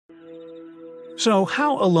So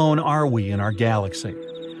how alone are we in our galaxy?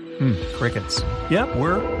 Crickets. Yep,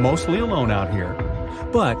 we're mostly alone out here.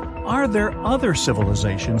 But are there other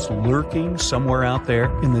civilizations lurking somewhere out there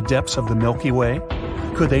in the depths of the Milky Way?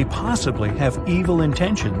 Could they possibly have evil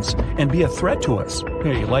intentions and be a threat to us?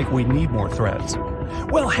 Hey, like we need more threats.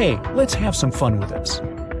 Well, hey, let's have some fun with this.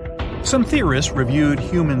 Some theorists reviewed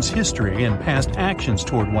humans' history and past actions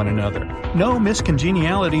toward one another. No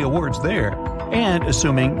miscongeniality awards there. And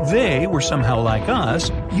assuming they were somehow like us,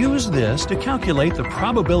 used this to calculate the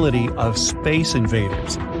probability of space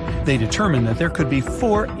invaders. They determined that there could be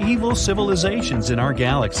 4 evil civilizations in our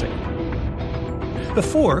galaxy. The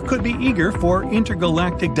 4 could be eager for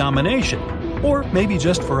intergalactic domination, or maybe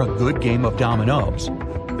just for a good game of dominoes.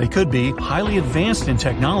 They could be highly advanced in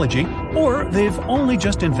technology, or they've only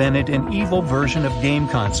just invented an evil version of game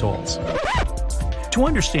consoles. To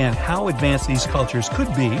understand how advanced these cultures could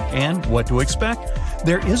be and what to expect,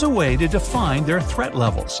 there is a way to define their threat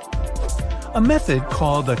levels. A method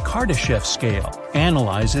called the Kardashev scale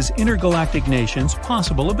analyzes intergalactic nations'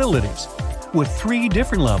 possible abilities. With 3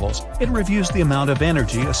 different levels, it reviews the amount of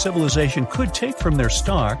energy a civilization could take from their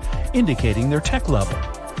star, indicating their tech level.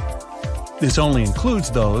 This only includes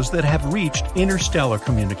those that have reached interstellar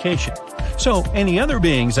communication. So any other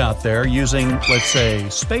beings out there using, let's say,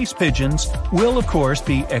 space pigeons will of course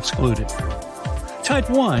be excluded. Type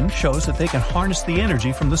 1 shows that they can harness the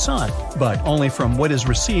energy from the sun, but only from what is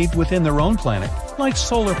received within their own planet, like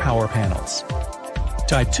solar power panels.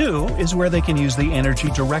 Type 2 is where they can use the energy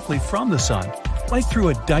directly from the sun, like through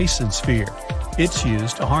a Dyson sphere. It's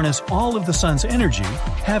used to harness all of the sun's energy,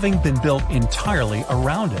 having been built entirely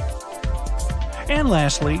around it. And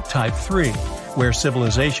lastly, Type 3, where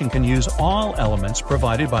civilization can use all elements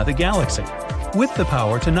provided by the galaxy, with the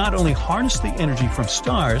power to not only harness the energy from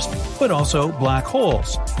stars, but also black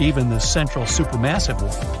holes, even the central supermassive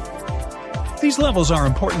one. These levels are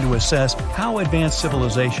important to assess how advanced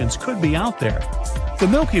civilizations could be out there. The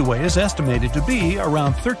Milky Way is estimated to be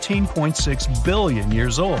around 13.6 billion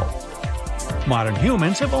years old. Modern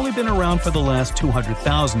humans have only been around for the last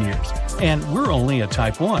 200,000 years, and we're only a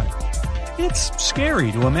Type 1. It's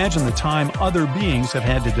scary to imagine the time other beings have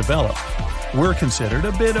had to develop. We're considered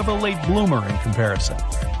a bit of a late bloomer in comparison.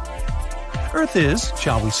 Earth is,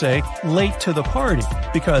 shall we say, late to the party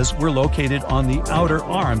because we're located on the outer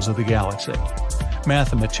arms of the galaxy.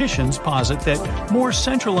 Mathematicians posit that more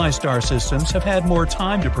centralized star systems have had more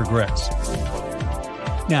time to progress.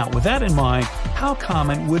 Now, with that in mind, how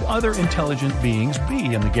common would other intelligent beings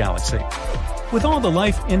be in the galaxy? With all the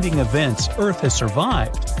life-ending events Earth has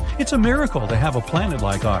survived, it's a miracle to have a planet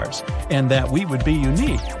like ours, and that we would be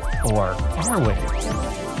unique. Or are we?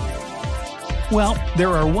 Well, there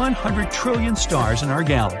are 100 trillion stars in our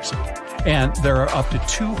galaxy, and there are up to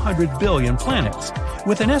 200 billion planets,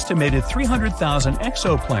 with an estimated 300,000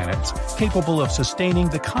 exoplanets capable of sustaining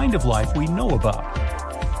the kind of life we know about.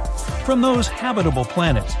 From those habitable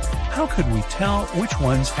planets, how could we tell which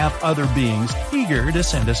ones have other beings eager to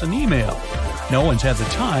send us an email? No one's had the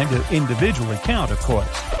time to individually count, of course.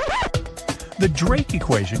 The Drake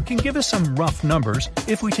equation can give us some rough numbers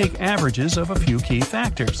if we take averages of a few key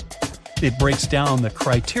factors. It breaks down the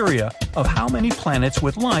criteria of how many planets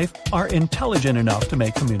with life are intelligent enough to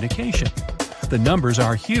make communication. The numbers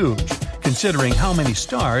are huge, considering how many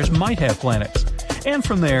stars might have planets. And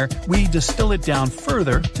from there, we distill it down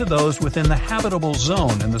further to those within the habitable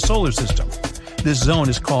zone in the solar system. This zone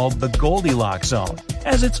is called the Goldilocks zone,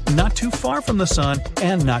 as it's not too far from the sun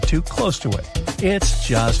and not too close to it. It's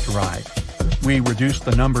just right. We reduce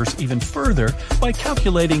the numbers even further by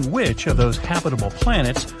calculating which of those habitable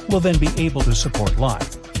planets will then be able to support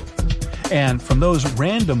life. And from those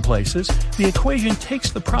random places, the equation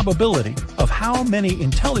takes the probability of how many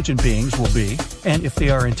intelligent beings will be and if they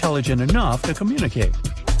are intelligent enough to communicate.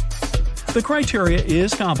 The criteria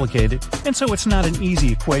is complicated, and so it's not an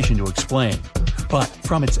easy equation to explain. But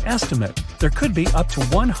from its estimate, there could be up to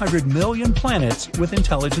 100 million planets with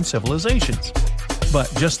intelligent civilizations.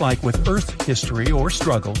 But just like with Earth history or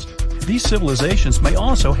struggles, these civilizations may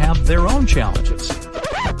also have their own challenges.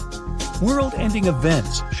 World-ending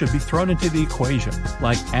events should be thrown into the equation,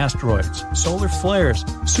 like asteroids, solar flares,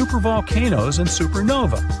 supervolcanoes, and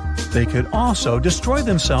supernova. They could also destroy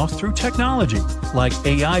themselves through technology, like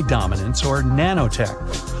AI dominance or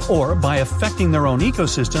nanotech, or by affecting their own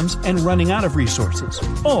ecosystems and running out of resources,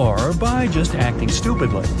 or by just acting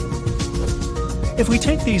stupidly. If we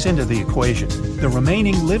take these into the equation, the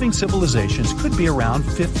remaining living civilizations could be around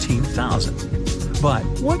 15,000. But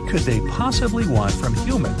what could they possibly want from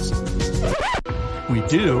humans? We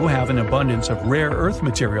do have an abundance of rare earth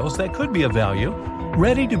materials that could be of value,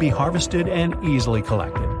 ready to be harvested and easily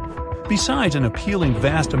collected. Besides an appealing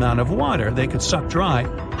vast amount of water they could suck dry,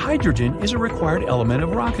 hydrogen is a required element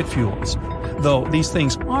of rocket fuels. Though these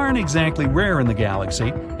things aren't exactly rare in the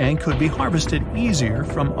galaxy and could be harvested easier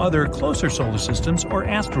from other closer solar systems or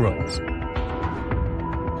asteroids.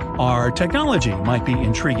 Our technology might be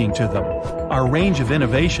intriguing to them. Our range of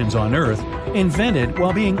innovations on Earth, invented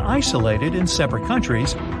while being isolated in separate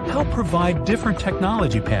countries, help provide different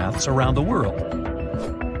technology paths around the world.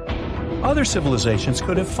 Other civilizations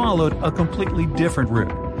could have followed a completely different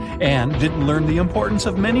route and didn't learn the importance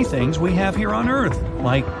of many things we have here on Earth,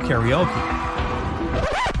 like karaoke.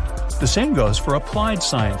 The same goes for applied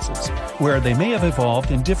sciences, where they may have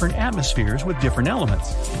evolved in different atmospheres with different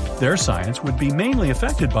elements. Their science would be mainly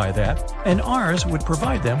affected by that, and ours would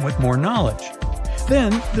provide them with more knowledge.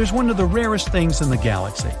 Then, there's one of the rarest things in the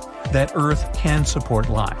galaxy, that Earth can support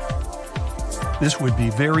life. This would be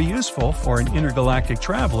very useful for an intergalactic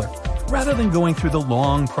traveler, rather than going through the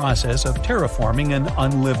long process of terraforming an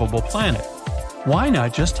unlivable planet. Why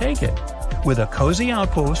not just take it? With a cozy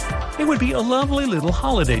outpost, it would be a lovely little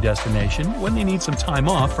holiday destination when they need some time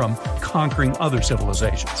off from conquering other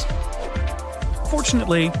civilizations.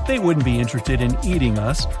 Fortunately, they wouldn't be interested in eating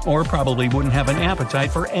us, or probably wouldn't have an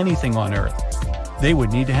appetite for anything on Earth. They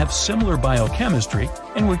would need to have similar biochemistry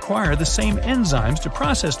and require the same enzymes to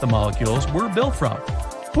process the molecules we're built from.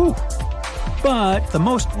 Whew! But the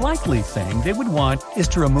most likely thing they would want is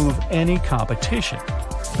to remove any competition.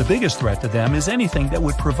 The biggest threat to them is anything that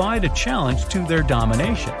would provide a challenge to their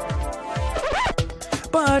domination.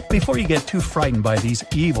 But before you get too frightened by these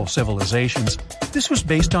evil civilizations, this was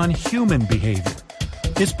based on human behavior.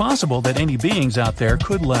 It's possible that any beings out there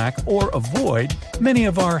could lack or avoid many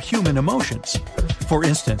of our human emotions. For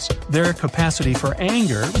instance, their capacity for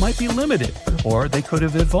anger might be limited, or they could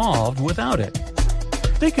have evolved without it.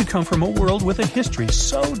 They could come from a world with a history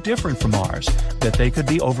so different from ours that they could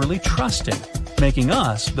be overly trusting, making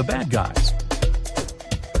us the bad guys.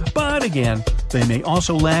 But again, they may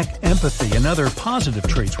also lack empathy and other positive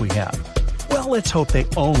traits we have. Well, let's hope they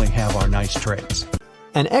only have our nice traits.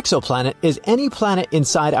 An exoplanet is any planet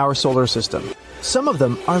inside our solar system. Some of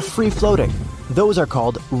them are free-floating. Those are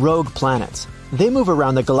called rogue planets. They move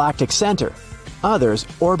around the galactic center. Others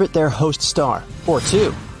orbit their host star, or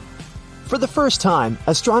two. For the first time,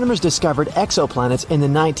 astronomers discovered exoplanets in the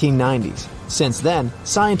 1990s. Since then,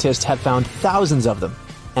 scientists have found thousands of them.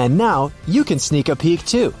 And now, you can sneak a peek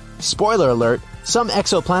too. Spoiler alert, some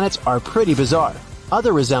exoplanets are pretty bizarre.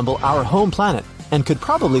 Others resemble our home planet and could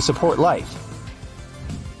probably support life.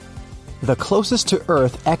 The closest to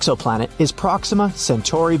Earth exoplanet is Proxima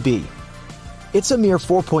Centauri b. It's a mere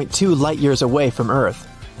 4.2 light-years away from Earth.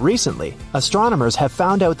 Recently, astronomers have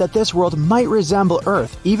found out that this world might resemble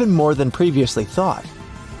Earth even more than previously thought.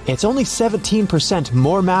 It's only 17%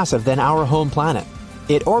 more massive than our home planet.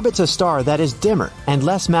 It orbits a star that is dimmer and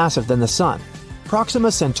less massive than the Sun.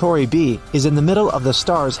 Proxima Centauri b is in the middle of the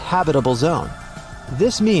star's habitable zone.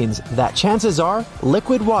 This means that chances are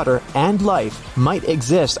liquid water and life might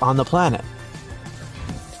exist on the planet.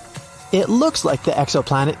 It looks like the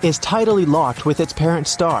exoplanet is tidally locked with its parent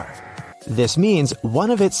star. This means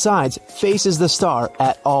one of its sides faces the star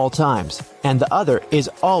at all times, and the other is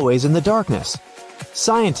always in the darkness.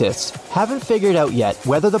 Scientists haven't figured out yet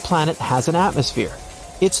whether the planet has an atmosphere.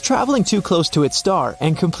 It's traveling too close to its star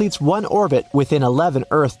and completes one orbit within 11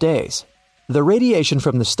 Earth days. The radiation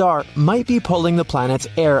from the star might be pulling the planet's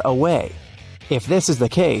air away. If this is the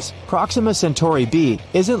case, Proxima Centauri b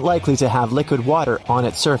isn't likely to have liquid water on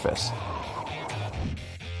its surface.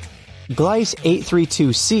 Gliese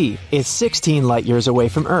 832c is 16 light-years away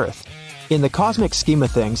from Earth. In the cosmic scheme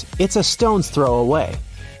of things, it's a stone's throw away.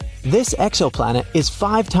 This exoplanet is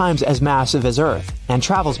 5 times as massive as Earth and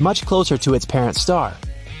travels much closer to its parent star.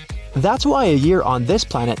 That's why a year on this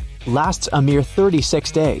planet lasts a mere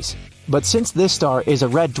 36 days. But since this star is a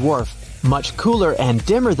red dwarf, much cooler and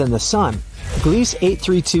dimmer than the Sun, Gliese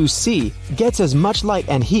 832c gets as much light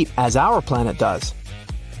and heat as our planet does.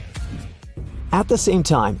 At the same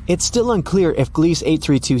time, it's still unclear if Gliese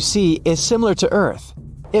 832c is similar to Earth.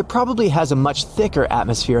 It probably has a much thicker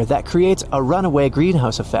atmosphere that creates a runaway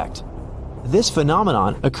greenhouse effect. This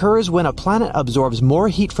phenomenon occurs when a planet absorbs more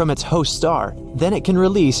heat from its host star than it can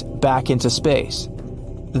release back into space.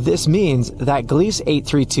 This means that Gliese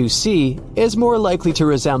 832c is more likely to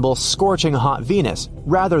resemble scorching hot Venus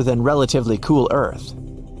rather than relatively cool Earth.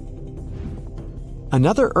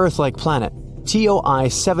 Another Earth-like planet, TOI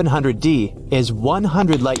 700d, is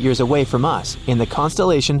 100 light-years away from us in the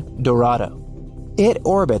constellation Dorado. It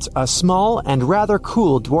orbits a small and rather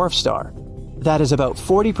cool dwarf star that is about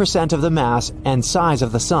 40% of the mass and size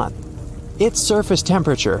of the Sun. Its surface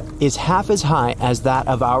temperature is half as high as that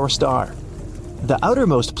of our star. The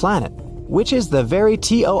outermost planet, which is the very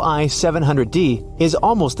TOI 700d, is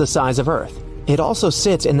almost the size of Earth. It also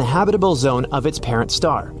sits in the habitable zone of its parent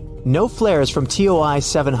star. No flares from TOI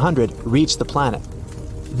 700 reach the planet.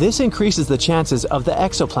 This increases the chances of the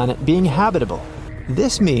exoplanet being habitable.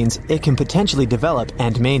 This means it can potentially develop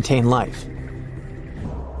and maintain life.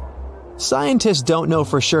 Scientists don't know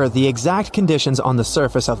for sure the exact conditions on the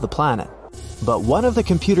surface of the planet, but one of the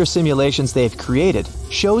computer simulations they've created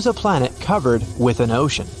shows a planet covered with an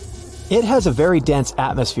ocean. It has a very dense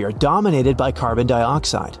atmosphere dominated by carbon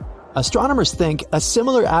dioxide. Astronomers think a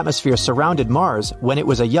similar atmosphere surrounded Mars when it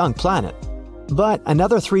was a young planet. But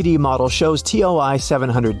another 3D model shows TOI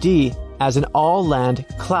 700d as an all-land,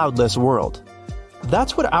 cloudless world.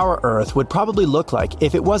 That's what our Earth would probably look like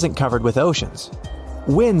if it wasn't covered with oceans.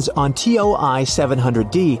 Winds on TOI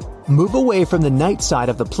 700d move away from the night side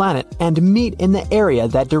of the planet and meet in the area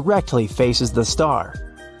that directly faces the star.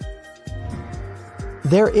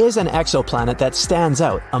 There is an exoplanet that stands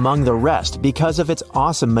out among the rest because of its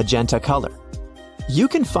awesome magenta color. You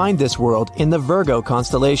can find this world in the Virgo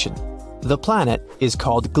constellation. The planet is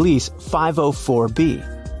called Gliese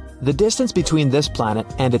 504b. The distance between this planet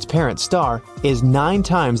and its parent star is 9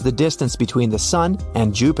 times the distance between the Sun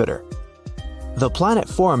and Jupiter. The planet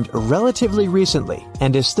formed relatively recently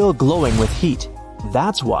and is still glowing with heat.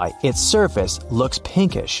 That's why its surface looks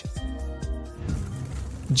pinkish.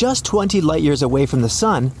 Just 20 light-years away from the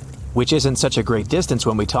Sun, which isn't such a great distance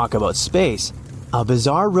when we talk about space, a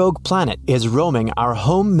bizarre rogue planet is roaming our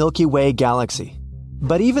home Milky Way galaxy.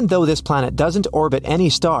 But even though this planet doesn't orbit any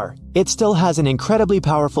star, it still has an incredibly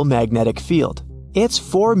powerful magnetic field. It's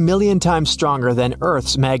 4 million times stronger than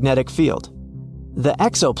Earth's magnetic field. The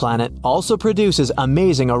exoplanet also produces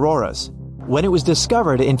amazing auroras. When it was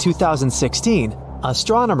discovered in 2016,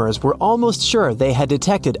 astronomers were almost sure they had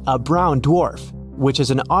detected a brown dwarf, which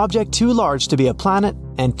is an object too large to be a planet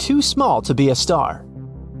and too small to be a star.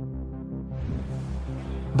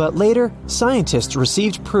 But later, scientists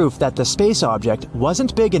received proof that the space object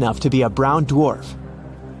wasn't big enough to be a brown dwarf.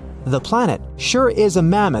 The planet sure is a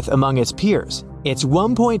mammoth among its peers. It's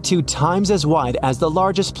 1.2 times as wide as the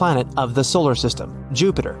largest planet of the solar system,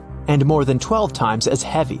 Jupiter, and more than 12 times as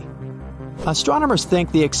heavy. Astronomers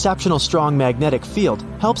think the exceptional strong magnetic field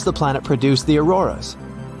helps the planet produce the auroras.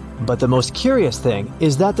 But the most curious thing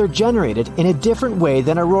is that they're generated in a different way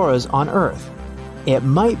than auroras on Earth. It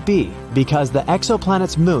might be because the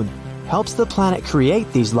exoplanet's moon helps the planet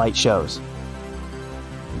create these light shows.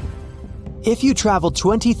 If you traveled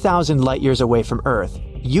 20,000 light-years away from Earth,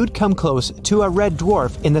 you'd come close to a red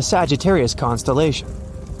dwarf in the Sagittarius constellation.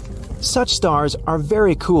 Such stars are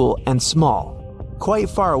very cool and small. Quite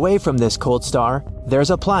far away from this cold star,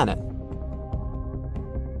 there's a planet.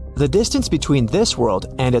 The distance between this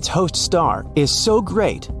world and its host star is so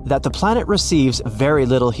great that the planet receives very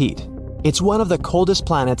little heat. It's one of the coldest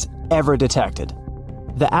planets ever detected.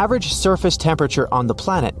 The average surface temperature on the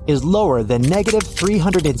planet is lower than negative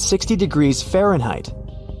 360 degrees Fahrenheit.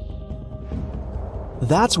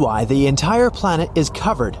 That's why the entire planet is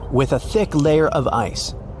covered with a thick layer of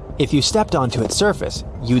ice. If you stepped onto its surface,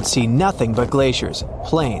 you'd see nothing but glaciers,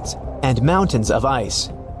 plains, and mountains of ice.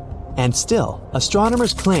 And still,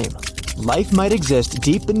 astronomers claim life might exist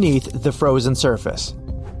deep beneath the frozen surface.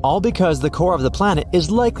 All because the core of the planet is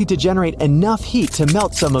likely to generate enough heat to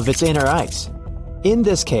melt some of its inner ice. In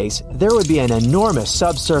this case, there would be an enormous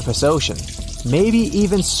subsurface ocean, maybe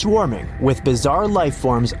even swarming with bizarre life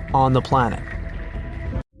forms on the planet.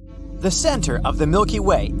 The center of the Milky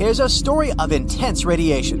Way is a story of intense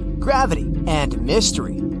radiation, gravity, and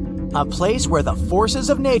mystery. A place where the forces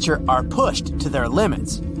of nature are pushed to their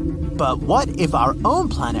limits. But what if our own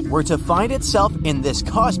planet were to find itself in this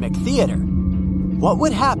cosmic theater? What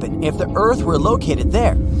would happen if the Earth were located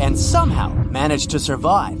there and somehow managed to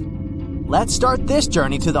survive? Let's start this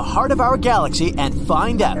journey to the heart of our galaxy and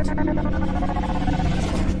find out.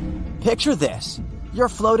 Picture this. You're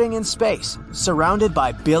floating in space, surrounded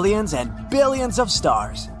by billions and billions of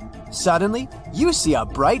stars. Suddenly, you see a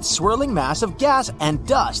bright swirling mass of gas and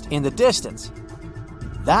dust in the distance.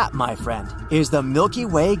 That, my friend, is the Milky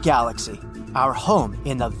Way galaxy, our home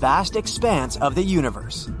in the vast expanse of the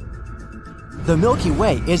universe. The Milky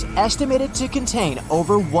Way is estimated to contain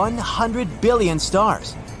over 100 billion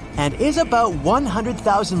stars and is about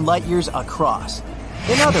 100,000 light-years across.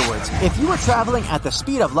 In other words, if you were traveling at the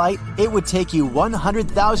speed of light, it would take you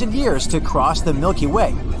 100,000 years to cross the Milky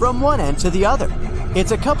Way from one end to the other.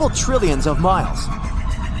 It's a couple trillions of miles.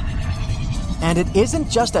 And it isn't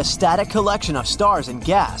just a static collection of stars and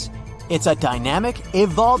gas. It's a dynamic,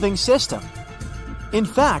 evolving system. In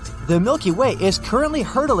fact, the Milky Way is currently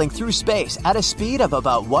hurtling through space at a speed of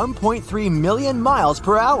about 1.3 million miles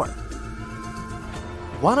per hour.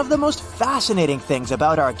 One of the most fascinating things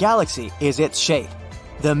about our galaxy is its shape.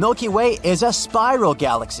 The Milky Way is a spiral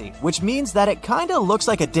galaxy, which means that it kinda looks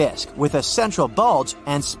like a disk with a central bulge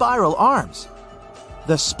and spiral arms.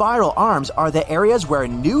 The spiral arms are the areas where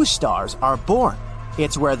new stars are born.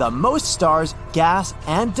 It's where the most stars, gas,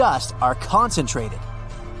 and dust are concentrated.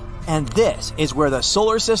 And this is where the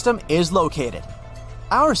solar system is located.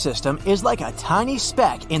 Our system is like a tiny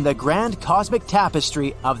speck in the grand cosmic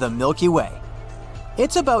tapestry of the Milky Way.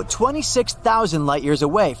 It's about 26,000 light years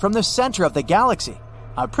away from the center of the galaxy.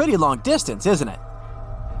 A pretty long distance, isn't it?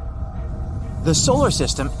 The solar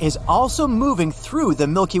system is also moving through the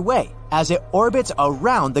Milky Way as it orbits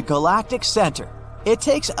around the galactic center. It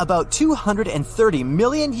takes about 230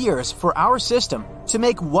 million years for our system to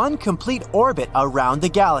make one complete orbit around the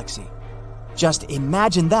galaxy. Just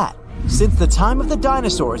imagine that. Since the time of the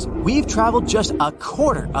dinosaurs, we've traveled just a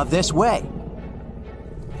quarter of this way.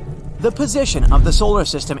 The position of the solar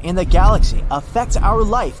system in the galaxy affects our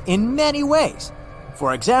life in many ways.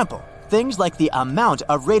 For example, things like the amount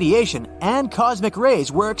of radiation and cosmic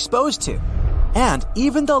rays we're exposed to, and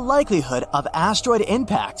even the likelihood of asteroid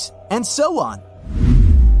impacts, and so on.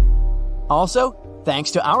 Also,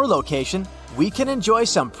 thanks to our location, we can enjoy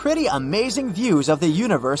some pretty amazing views of the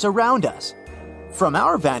universe around us. From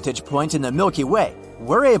our vantage point in the Milky Way,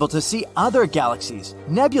 we're able to see other galaxies,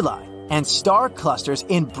 nebulae, and star clusters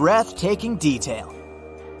in breathtaking detail.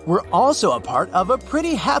 We're also a part of a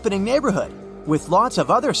pretty happening neighborhood, with lots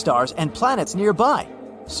of other stars and planets nearby,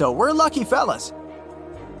 so we're lucky fellas.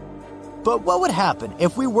 But what would happen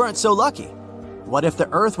if we weren't so lucky? What if the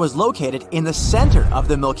Earth was located in the center of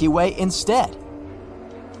the Milky Way instead?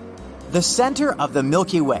 The center of the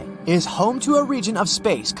Milky Way is home to a region of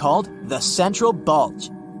space called the central bulge,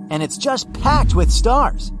 and it's just packed with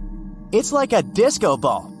stars. It's like a disco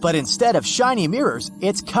ball, but instead of shiny mirrors,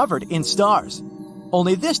 it's covered in stars.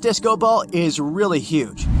 Only this disco ball is really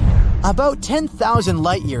huge, about 10,000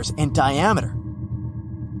 light years in diameter.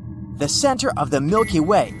 The center of the Milky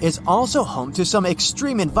Way is also home to some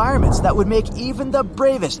extreme environments that would make even the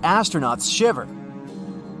bravest astronauts shiver.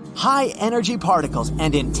 High-energy particles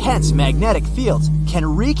and intense magnetic fields can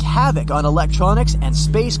wreak havoc on electronics and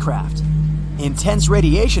spacecraft. Intense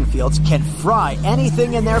radiation fields can fry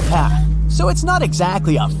anything in their path, so it's not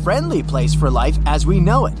exactly a friendly place for life as we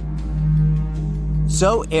know it.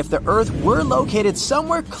 So, if the Earth were located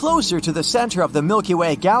somewhere closer to the center of the Milky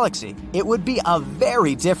Way galaxy, it would be a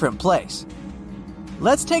very different place.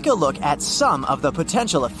 Let's take a look at some of the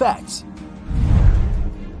potential effects.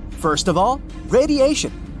 First of all,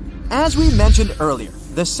 radiation. As we mentioned earlier,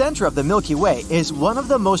 the center of the Milky Way is one of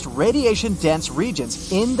the most radiation-dense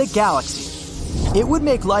regions in the galaxy. It would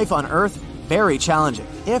make life on Earth very challenging,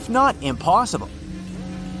 if not impossible.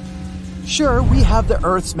 Sure, we have the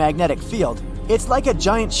Earth's magnetic field. It's like a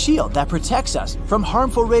giant shield that protects us from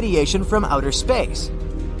harmful radiation from outer space.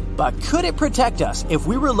 But could it protect us if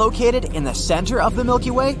we were located in the center of the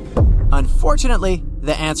Milky Way? Unfortunately,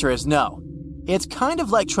 the answer is no. It's kind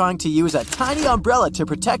of like trying to use a tiny umbrella to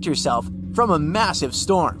protect yourself from a massive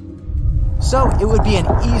storm. So it would be an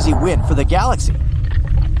easy win for the galaxy.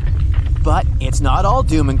 But it's not all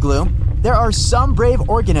doom and gloom. There are some brave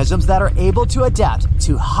organisms that are able to adapt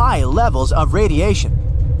to high levels of radiation.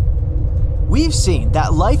 We've seen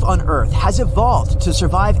that life on Earth has evolved to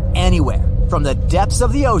survive anywhere, from the depths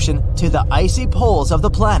of the ocean to the icy poles of the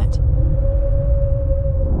planet.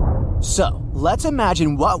 So, let's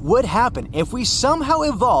imagine what would happen if we somehow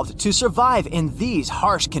evolved to survive in these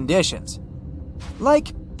harsh conditions.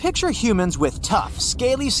 Like, picture humans with tough,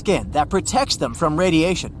 scaly skin that protects them from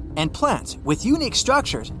radiation, and plants with unique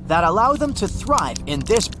structures that allow them to thrive in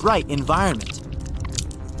this bright environment.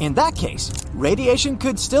 In that case, radiation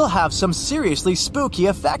could still have some seriously spooky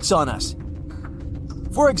effects on us.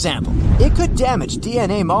 For example, it could damage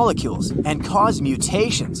DNA molecules and cause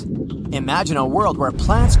mutations. Imagine a world where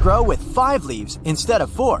plants grow with 5 leaves instead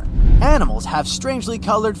of 4, animals have strangely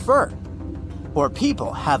colored fur, or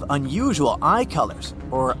people have unusual eye colors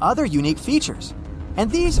or other unique features. And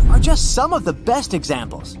these are just some of the best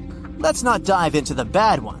examples. Let's not dive into the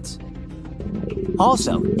bad ones.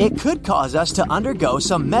 Also, it could cause us to undergo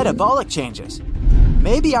some metabolic changes.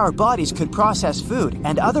 Maybe our bodies could process food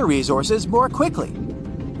and other resources more quickly,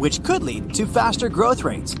 which could lead to faster growth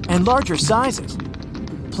rates and larger sizes.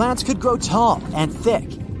 Plants could grow tall and thick,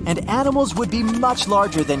 and animals would be much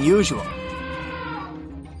larger than usual.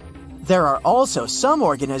 There are also some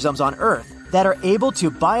organisms on Earth that are able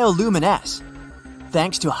to bioluminesce.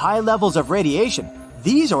 Thanks to high levels of radiation,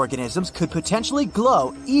 These organisms could potentially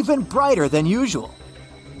glow even brighter than usual.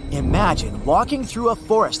 Imagine walking through a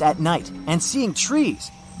forest at night and seeing trees,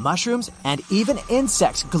 mushrooms, and even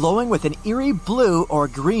insects glowing with an eerie blue or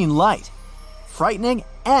green light. Frightening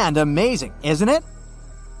and amazing, isn't it?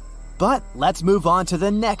 But let's move on to the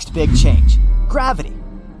next big change: gravity.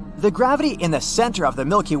 The gravity in the center of the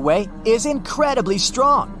Milky Way is incredibly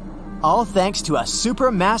strong, all thanks to a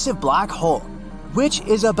supermassive black hole, which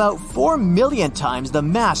is about 4 million times the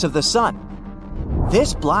mass of the Sun.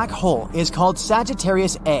 This black hole is called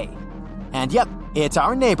Sagittarius A. And yep, it's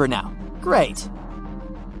our neighbor now. Great.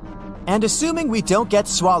 And assuming we don't get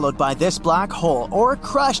swallowed by this black hole or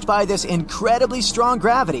crushed by this incredibly strong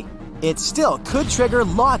gravity, it still could trigger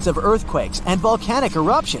lots of earthquakes and volcanic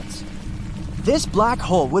eruptions. This black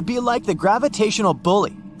hole would be like the gravitational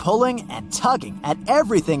bully, pulling and tugging at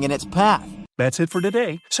everything in its path. That's it for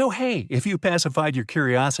today. So hey, if you pacified your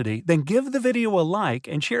curiosity, then give the video a like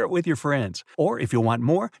and share it with your friends. Or if you want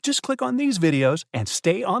more, just click on these videos and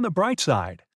stay on the bright side.